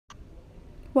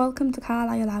Welcome to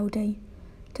Carlisle Audi.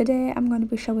 Today I'm going to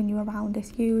be showing you around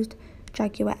this used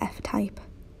Jaguar F-Type.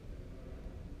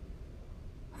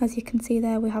 As you can see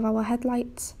there, we have our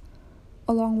headlights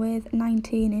along with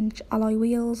 19-inch alloy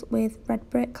wheels with red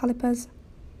brake calipers.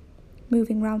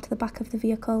 Moving round to the back of the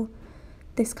vehicle,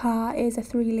 this car is a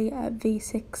 3-litre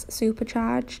V6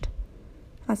 Supercharged.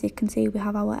 As you can see, we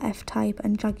have our F-Type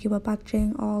and Jaguar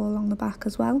badging all along the back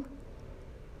as well.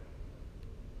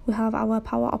 We have our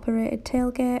power operated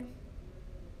tailgate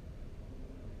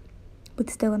with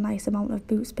still a nice amount of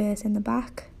boot space in the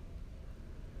back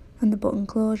and the button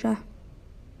closure.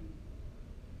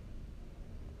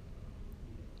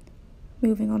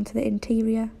 Moving on to the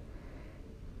interior,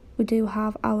 we do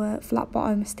have our flat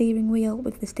bottom steering wheel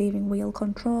with the steering wheel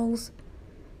controls.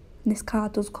 And this car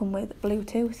does come with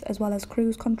Bluetooth as well as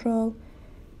cruise control.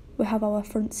 We have our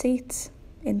front seats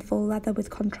in full leather with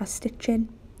contrast stitching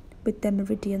with the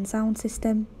Meridian sound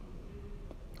system.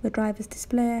 The driver's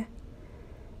display.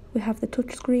 We have the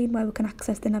touchscreen where we can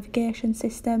access the navigation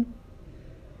system,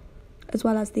 as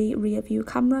well as the rear view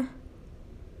camera,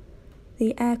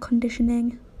 the air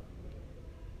conditioning,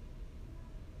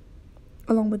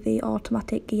 along with the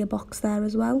automatic gearbox there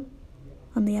as well,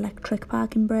 and the electric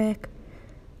parking brake,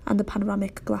 and the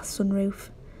panoramic glass sunroof,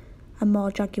 and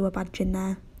more Jaguar badging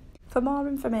there. For more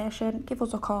information, give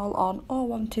us a call on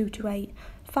 01228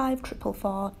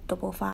 544 55.